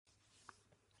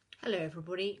Hello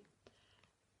everybody,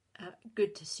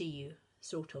 good to see you,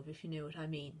 sort of, if you know what I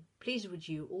mean. Please would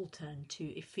you all turn to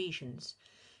Ephesians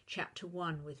chapter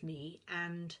 1 with me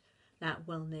and that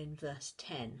well-known verse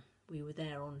 10. We were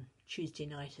there on Tuesday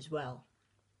night as well.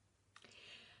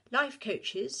 Life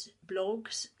coaches,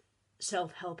 blogs,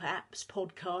 self-help apps,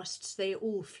 podcasts, they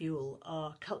all fuel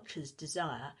our culture's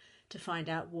desire to find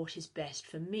out what is best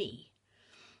for me.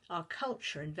 Our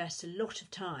culture invests a lot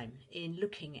of time in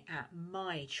looking at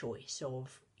my choice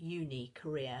of uni,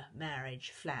 career,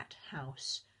 marriage, flat,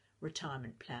 house,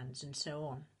 retirement plans and so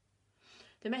on.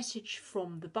 The message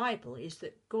from the Bible is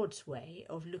that God's way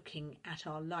of looking at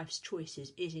our life's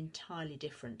choices is entirely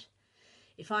different.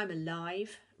 If I'm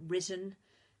alive, risen,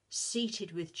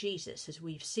 seated with Jesus as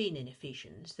we've seen in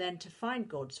Ephesians, then to find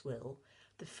God's will,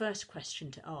 the first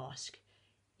question to ask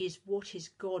is what is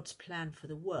God's plan for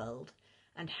the world?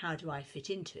 And how do I fit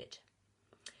into it?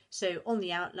 So on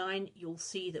the outline, you'll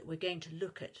see that we're going to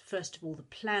look at, first of all, the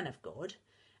plan of God,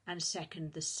 and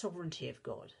second, the sovereignty of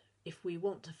God. If we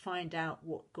want to find out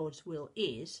what God's will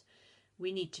is,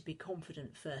 we need to be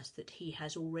confident first that he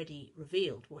has already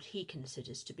revealed what he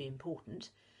considers to be important,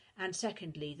 and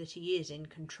secondly, that he is in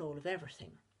control of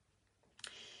everything.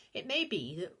 It may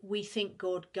be that we think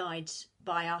God guides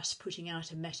by us putting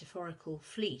out a metaphorical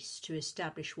fleece to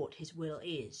establish what his will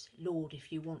is. Lord,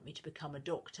 if you want me to become a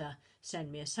doctor,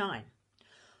 send me a sign.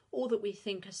 Or that we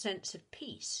think a sense of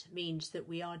peace means that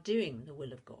we are doing the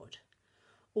will of God.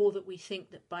 Or that we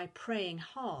think that by praying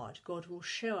hard, God will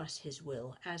show us his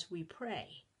will as we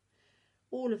pray.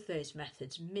 All of those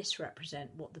methods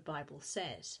misrepresent what the Bible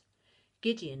says.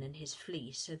 Gideon and his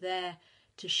fleece are there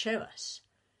to show us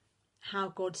how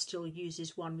God still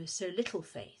uses one with so little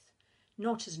faith,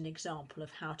 not as an example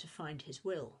of how to find his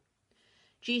will.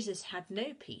 Jesus had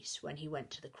no peace when he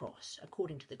went to the cross,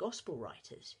 according to the gospel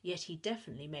writers, yet he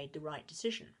definitely made the right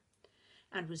decision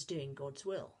and was doing God's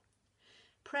will.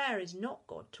 Prayer is not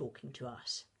God talking to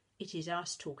us, it is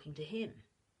us talking to him.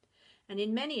 And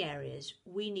in many areas,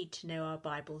 we need to know our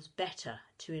Bibles better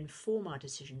to inform our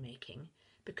decision making,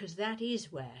 because that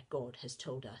is where God has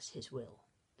told us his will.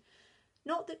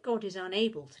 Not that God is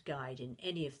unable to guide in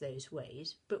any of those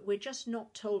ways, but we're just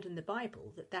not told in the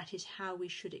Bible that that is how we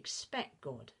should expect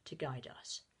God to guide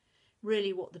us.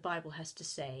 Really, what the Bible has to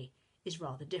say is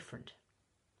rather different.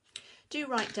 Do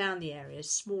write down the areas,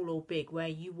 small or big, where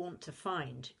you want to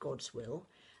find God's will,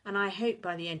 and I hope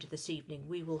by the end of this evening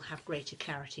we will have greater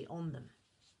clarity on them.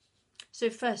 So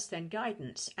first then,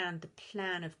 guidance and the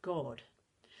plan of God.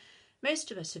 Most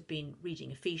of us have been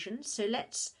reading Ephesians, so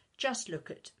let's just look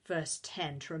at verse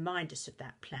 10 to remind us of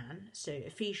that plan. So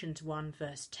Ephesians 1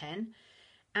 verse 10,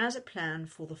 as a plan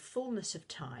for the fullness of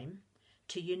time,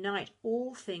 to unite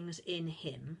all things in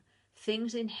him,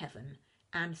 things in heaven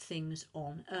and things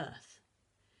on earth.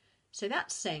 So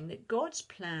that's saying that God's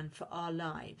plan for our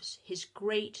lives, his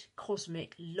great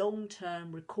cosmic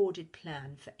long-term recorded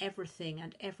plan for everything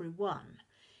and everyone,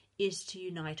 is to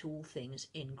unite all things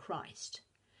in Christ.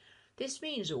 This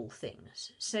means all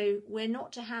things, so we're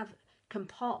not to have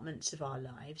compartments of our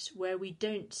lives where we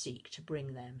don't seek to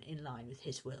bring them in line with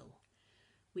his will.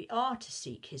 We are to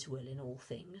seek his will in all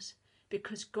things,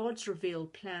 because God's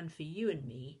revealed plan for you and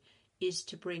me is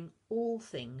to bring all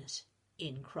things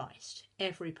in Christ,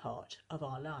 every part of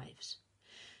our lives.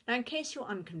 Now, in case you're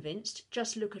unconvinced,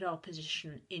 just look at our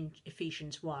position in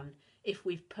Ephesians 1 if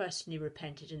we've personally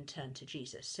repented and turned to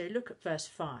Jesus. So look at verse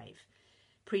 5.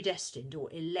 Predestined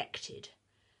or elected.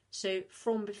 So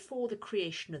from before the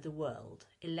creation of the world,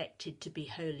 elected to be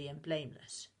holy and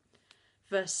blameless.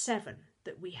 Verse 7,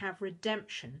 that we have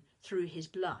redemption through his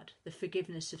blood, the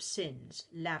forgiveness of sins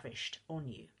lavished on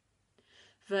you.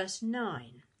 Verse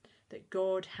 9, that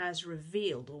God has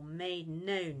revealed or made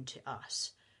known to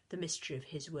us the mystery of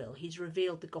his will. He's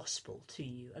revealed the gospel to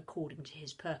you according to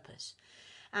his purpose.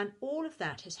 And all of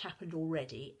that has happened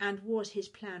already and was his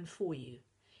plan for you.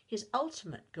 His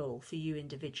ultimate goal for you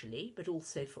individually, but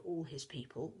also for all his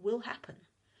people, will happen,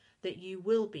 that you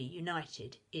will be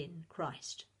united in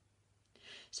Christ.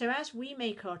 So as we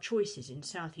make our choices in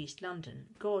South East London,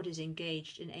 God is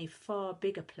engaged in a far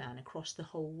bigger plan across the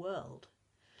whole world.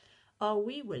 Are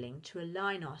we willing to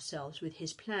align ourselves with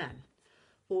his plan,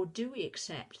 or do we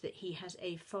accept that he has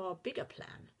a far bigger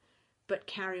plan, but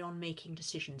carry on making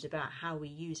decisions about how we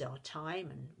use our time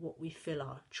and what we fill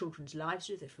our children's lives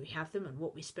with if we have them and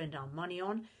what we spend our money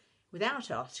on, without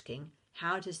asking,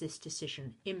 how does this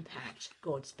decision impact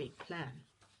God's big plan?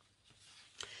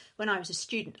 When I was a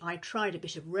student, I tried a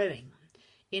bit of rowing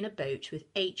in a boat with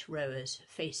 8 rowers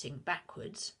facing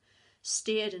backwards,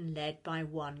 steered and led by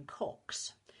one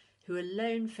cox. who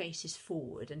alone faces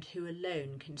forward and who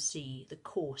alone can see the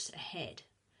course ahead.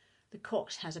 The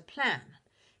Cox has a plan.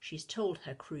 She's told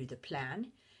her crew the plan,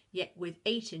 yet with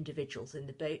 8 individuals in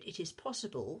the boat it is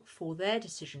possible for their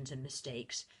decisions and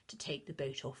mistakes to take the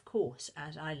boat off course,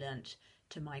 as I learnt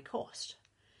to my cost.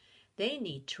 They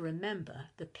need to remember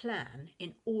the plan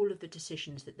in all of the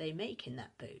decisions that they make in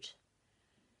that boat.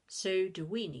 So do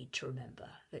we need to remember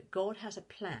that God has a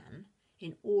plan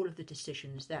in all of the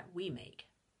decisions that we make.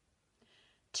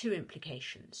 2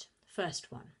 implications.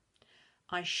 First one,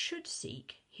 I should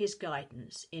seek his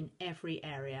guidance in every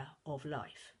area of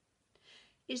life.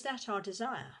 Is that our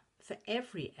desire, for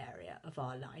every area of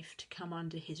our life to come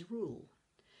under his rule?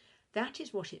 That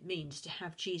is what it means to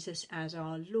have Jesus as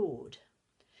our Lord.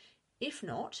 If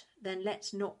not, then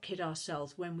let's not kid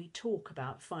ourselves when we talk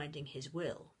about finding his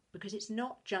will, because it's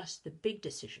not just the big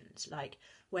decisions like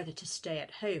whether to stay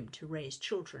at home to raise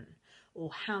children,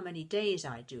 or how many days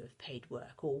I do of paid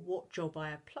work, or what job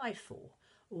I apply for,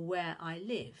 or where I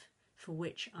live, for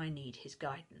which I need his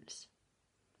guidance.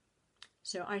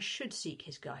 So I should seek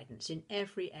his guidance in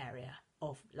every area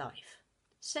of life.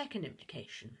 Second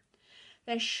implication,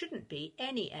 there shouldn't be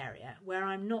any area where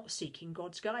I'm not seeking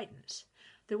God's guidance.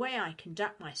 The way I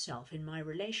conduct myself in my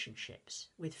relationships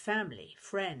with family,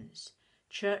 friends,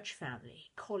 church family,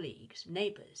 colleagues,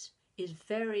 neighbours is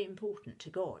very important to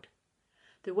God.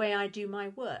 The way I do my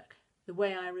work, the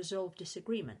way I resolve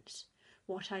disagreements,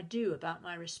 what I do about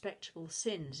my respectable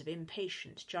sins of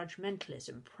impatience,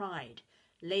 judgmentalism, pride,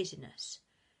 laziness,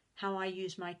 how I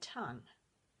use my tongue.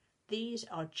 These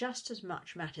are just as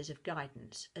much matters of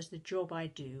guidance as the job I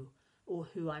do or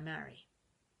who I marry.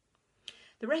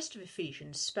 The rest of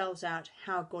Ephesians spells out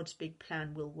how God's big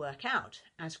plan will work out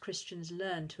as Christians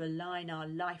learn to align our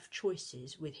life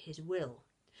choices with his will.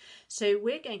 So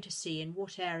we're going to see in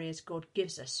what areas God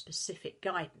gives us specific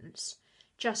guidance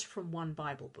just from one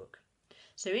Bible book.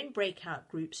 So in breakout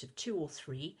groups of 2 or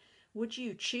 3, would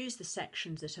you choose the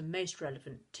sections that are most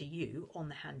relevant to you on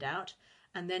the handout,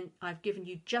 and then I've given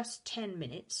you just 10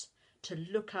 minutes to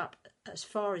look up as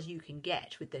far as you can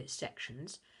get with those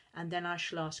sections, and then I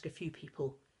shall ask a few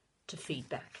people to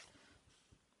feedback.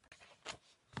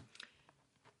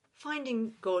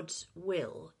 Finding God's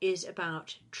will is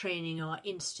about training our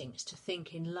instincts to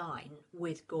think in line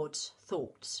with God's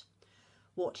thoughts,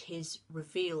 what his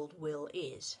revealed will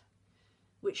is,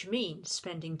 which means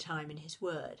spending time in his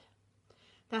word.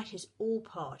 That is all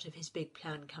part of his big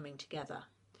plan coming together.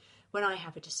 When I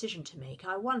have a decision to make,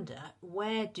 I wonder,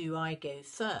 where do I go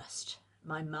first?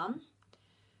 My mum?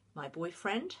 My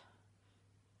boyfriend?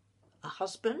 A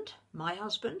husband? My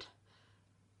husband?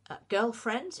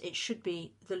 Girlfriends? It should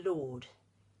be the Lord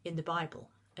in the Bible.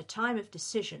 A time of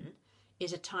decision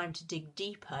is a time to dig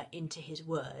deeper into his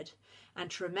word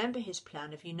and to remember his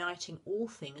plan of uniting all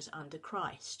things under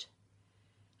Christ.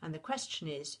 And the question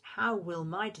is, how will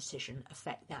my decision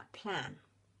affect that plan?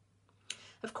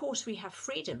 Of course, we have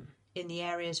freedom in the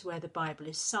areas where the Bible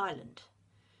is silent.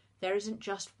 There isn't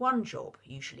just one job,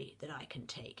 usually, that I can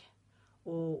take,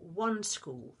 or one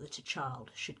school that a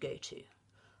child should go to,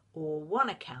 or one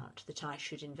account that I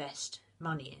should invest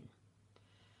money in.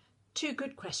 2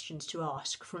 good questions to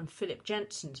ask from Philip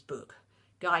Jensen's book,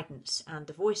 Guidance and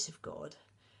the Voice of God,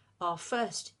 are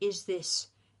first, is this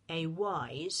a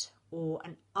wise or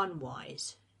an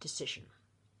unwise decision?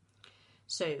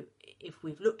 So if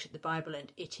we've looked at the Bible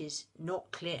and it is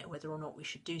not clear whether or not we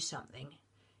should do something,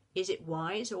 is it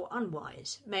wise or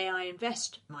unwise? May I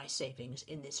invest my savings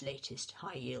in this latest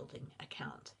high-yielding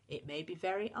account? It may be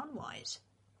very unwise.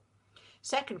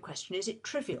 Second question, is it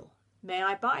trivial? May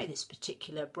I buy this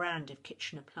particular brand of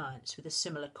kitchen appliance with a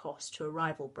similar cost to a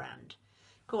rival brand?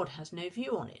 God has no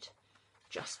view on it.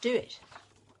 Just do it.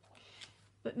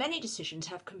 But many decisions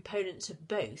have components of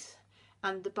both,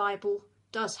 and the Bible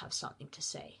does have something to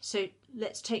say. So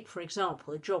let's take, for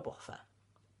example, a job offer.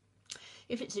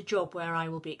 If it's a job where I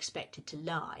will be expected to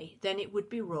lie, then it would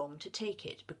be wrong to take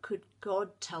it, because God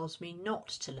tells me not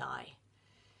to lie.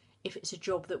 If it's a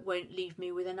job that won't leave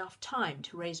me with enough time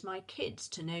to raise my kids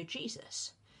to know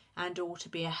Jesus, and or to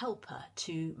be a helper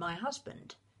to my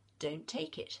husband, don't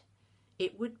take it.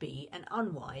 It would be an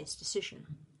unwise decision.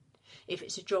 If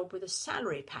it's a job with a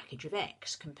salary package of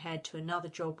X compared to another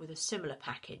job with a similar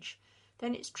package,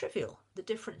 then it's trivial. The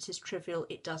difference is trivial,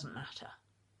 it doesn't matter.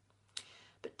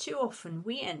 But too often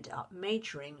we end up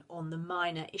majoring on the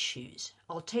minor issues.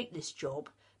 I'll take this job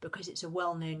because it's a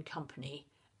well-known company,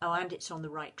 and it's on the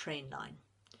right train line.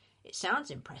 It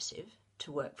sounds impressive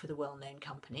to work for the well-known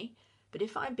company, but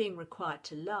if I'm being required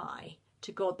to lie,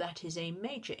 to God that is a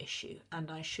major issue and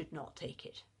I should not take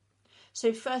it.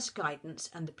 So first, guidance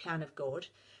and the plan of God.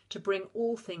 to bring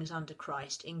all things under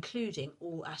Christ, including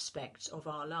all aspects of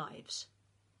our lives.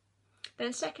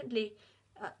 Then secondly,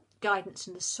 guidance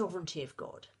in the sovereignty of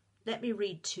God. Let me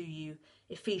read to you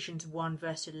Ephesians 1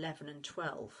 verse 11 and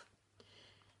 12.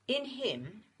 In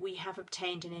him we have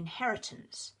obtained an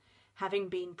inheritance, having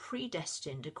been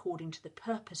predestined according to the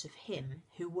purpose of him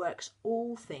who works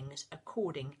all things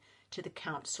according to the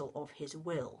counsel of his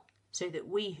will, so that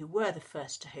we who were the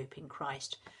first to hope in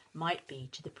Christ might be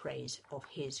to the praise of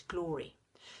his glory.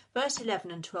 Verse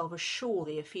 11 and 12 assure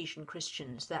the Ephesian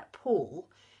Christians that Paul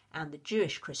and the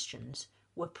Jewish Christians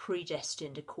were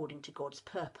predestined according to God's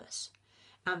purpose,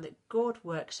 and that God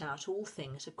works out all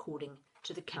things according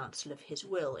to the counsel of his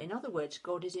will. In other words,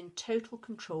 God is in total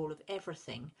control of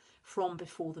everything from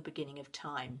before the beginning of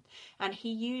time, and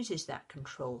he uses that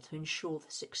control to ensure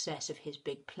the success of his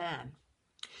big plan.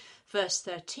 Verse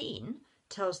 13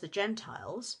 tells the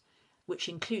Gentiles, which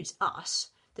includes us,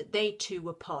 that they too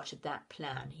were part of that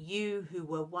plan. You who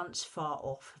were once far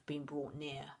off have been brought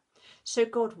near. So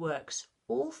God works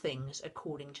all things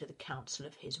according to the counsel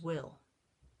of his will.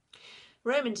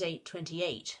 Romans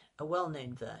 8:28, a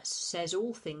well-known verse, says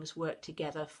all things work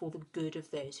together for the good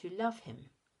of those who love him.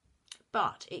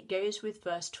 But it goes with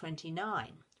verse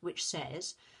 29, which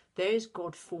says, those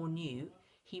God foreknew,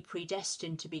 he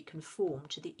predestined to be conformed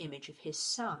to the image of his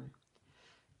Son.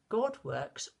 God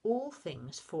works all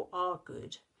things for our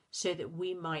good so that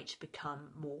we might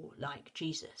become more like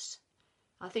Jesus.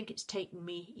 I think it's taken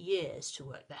me years to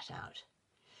work that out.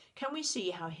 Can we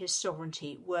see how his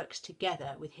sovereignty works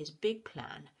together with his big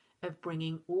plan of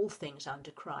bringing all things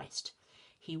under Christ?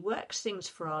 He works things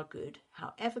for our good,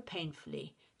 however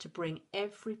painfully, to bring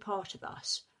every part of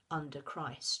us under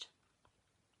Christ.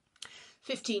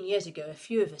 15 years ago, a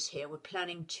few of us here were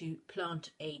planning to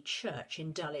plant a church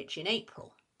in Dulwich in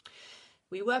April.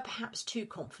 We were perhaps too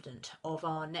confident of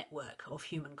our network of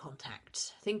human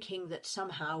contacts, thinking that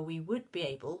somehow we would be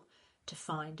able to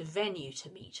find a venue to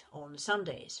meet on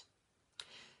Sundays.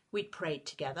 We'd prayed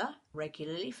together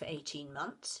regularly for 18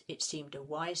 months. It seemed a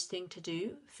wise thing to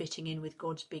do, fitting in with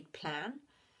God's big plan,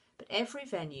 but every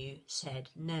venue said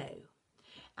no,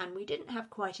 and we didn't have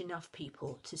quite enough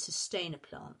people to sustain a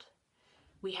plant.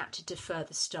 We had to defer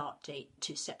the start date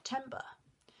to September.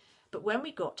 But when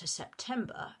we got to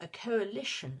September, a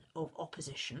coalition of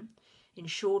opposition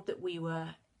ensured that we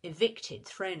were evicted,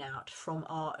 thrown out from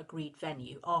our agreed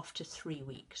venue after 3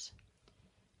 weeks.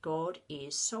 God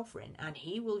is sovereign, and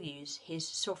he will use his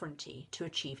sovereignty to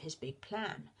achieve his big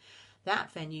plan.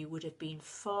 That venue would have been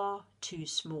far too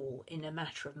small in a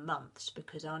matter of months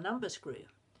because our numbers grew.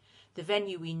 The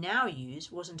venue we now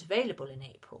use wasn't available in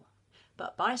April,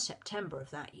 but by September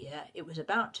of that year it was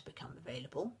about to become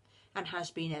available, and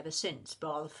has been ever since,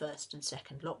 bar the first and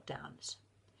second lockdowns.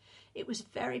 It was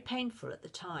very painful at the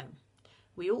time.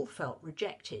 We all felt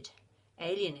rejected,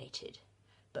 alienated,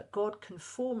 but God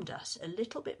conformed us a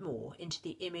little bit more into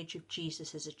the image of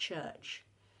Jesus as a church.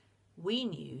 We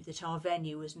knew that our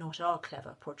venue was not our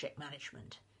clever project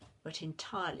management, but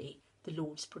entirely the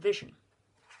Lord's provision.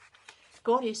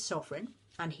 God is sovereign,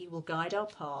 and he will guide our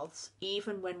paths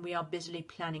even when we are busily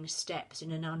planning steps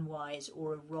in an unwise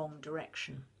or a wrong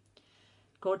direction.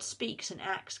 God speaks and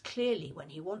acts clearly when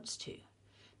he wants to,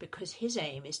 because his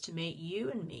aim is to make you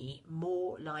and me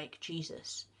more like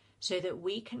Jesus, so that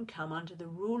we can come under the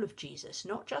rule of Jesus,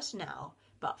 not just now,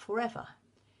 but forever.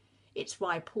 It's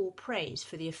why Paul prays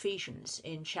for the Ephesians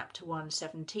in chapter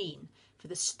 1:17 for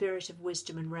the spirit of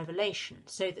wisdom and revelation,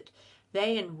 so that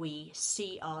they and we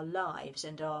see our lives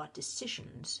and our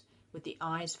decisions with the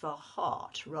eyes of our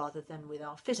heart rather than with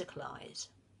our physical eyes.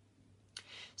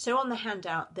 So on the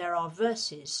handout there are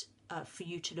verses for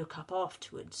you to look up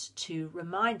afterwards to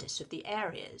remind us of the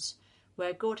areas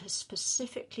where God has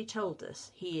specifically told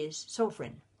us he is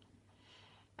sovereign.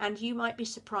 And you might be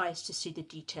surprised to see the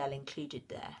detail included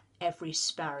there. Every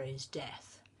sparrow's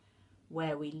death,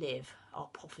 where we live, our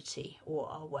poverty or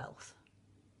our wealth.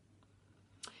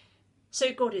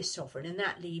 So God is sovereign, and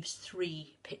that leaves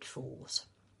 3 pitfalls.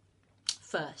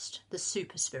 First, the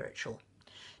super spiritual.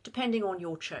 Depending on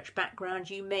your church background,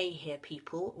 you may hear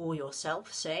people or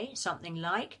yourself say something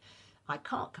like, I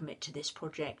can't commit to this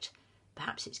project.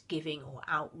 Perhaps it's giving or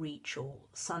outreach or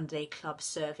Sunday club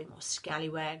serving or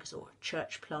scallywags or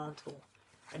church plant or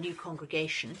a new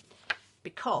congregation,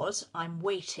 because I'm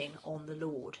waiting on the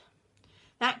Lord.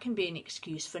 That can be an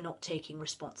excuse for not taking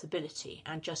responsibility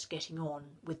and just getting on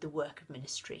with the work of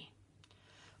ministry.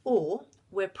 Or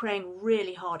we're praying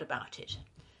really hard about it,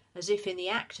 as if in the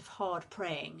act of hard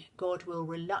praying, God will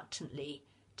reluctantly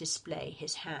display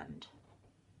his hand.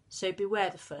 So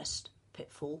beware the first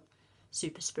pitfall,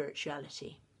 super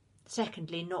spirituality.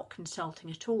 Secondly, not consulting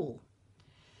at all.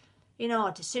 In our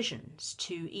decisions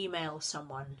to email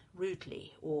someone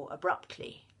rudely or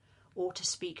abruptly, or to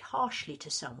speak harshly to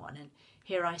someone, and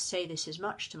here I say this as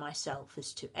much to myself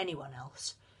as to anyone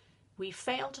else, we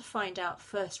fail to find out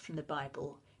first from the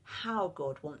Bible how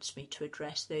God wants me to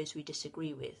address those we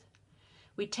disagree with.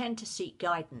 We tend to seek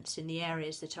guidance in the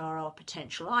areas that are our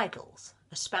potential idols: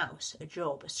 a spouse, a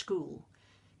job, a school,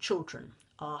 children,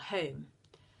 our home.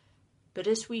 But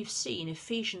as we've seen,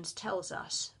 Ephesians tells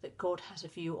us that God has a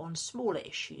view on smaller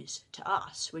issues to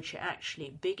us, which are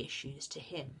actually big issues to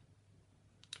him.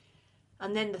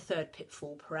 And then the third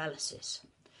pitfall, paralysis.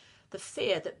 The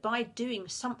fear that by doing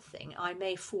something I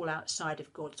may fall outside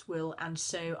of God's will, and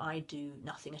so I do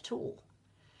nothing at all.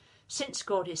 Since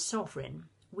God is sovereign,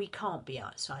 we can't be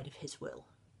outside of his will.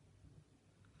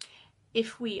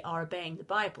 If we are obeying the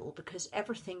Bible, because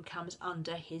everything comes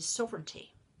under his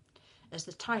sovereignty. As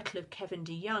the title of Kevin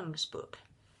DeYoung's book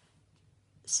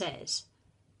says,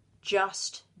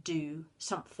 just do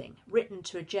something, written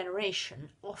to a generation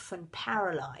often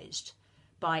paralysed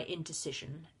by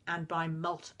indecision and by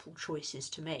multiple choices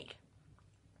to make.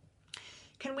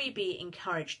 Can we be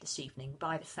encouraged this evening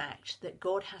by the fact that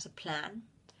God has a plan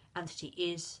and that he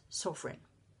is sovereign?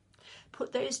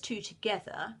 Put those two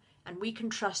together and we can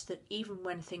trust that even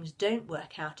when things don't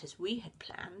work out as we had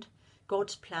planned,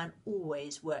 God's plan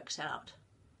always works out.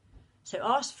 So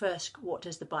ask first, what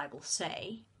does the Bible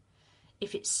say?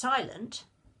 If it's silent,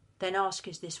 then ask,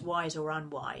 is this wise or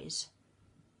unwise?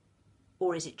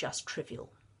 Or is it just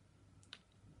trivial?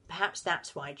 Perhaps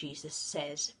that's why Jesus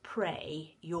says,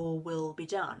 pray, your will be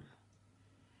done.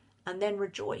 And then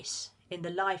rejoice in the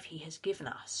life he has given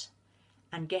us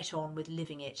and get on with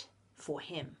living it for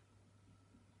him.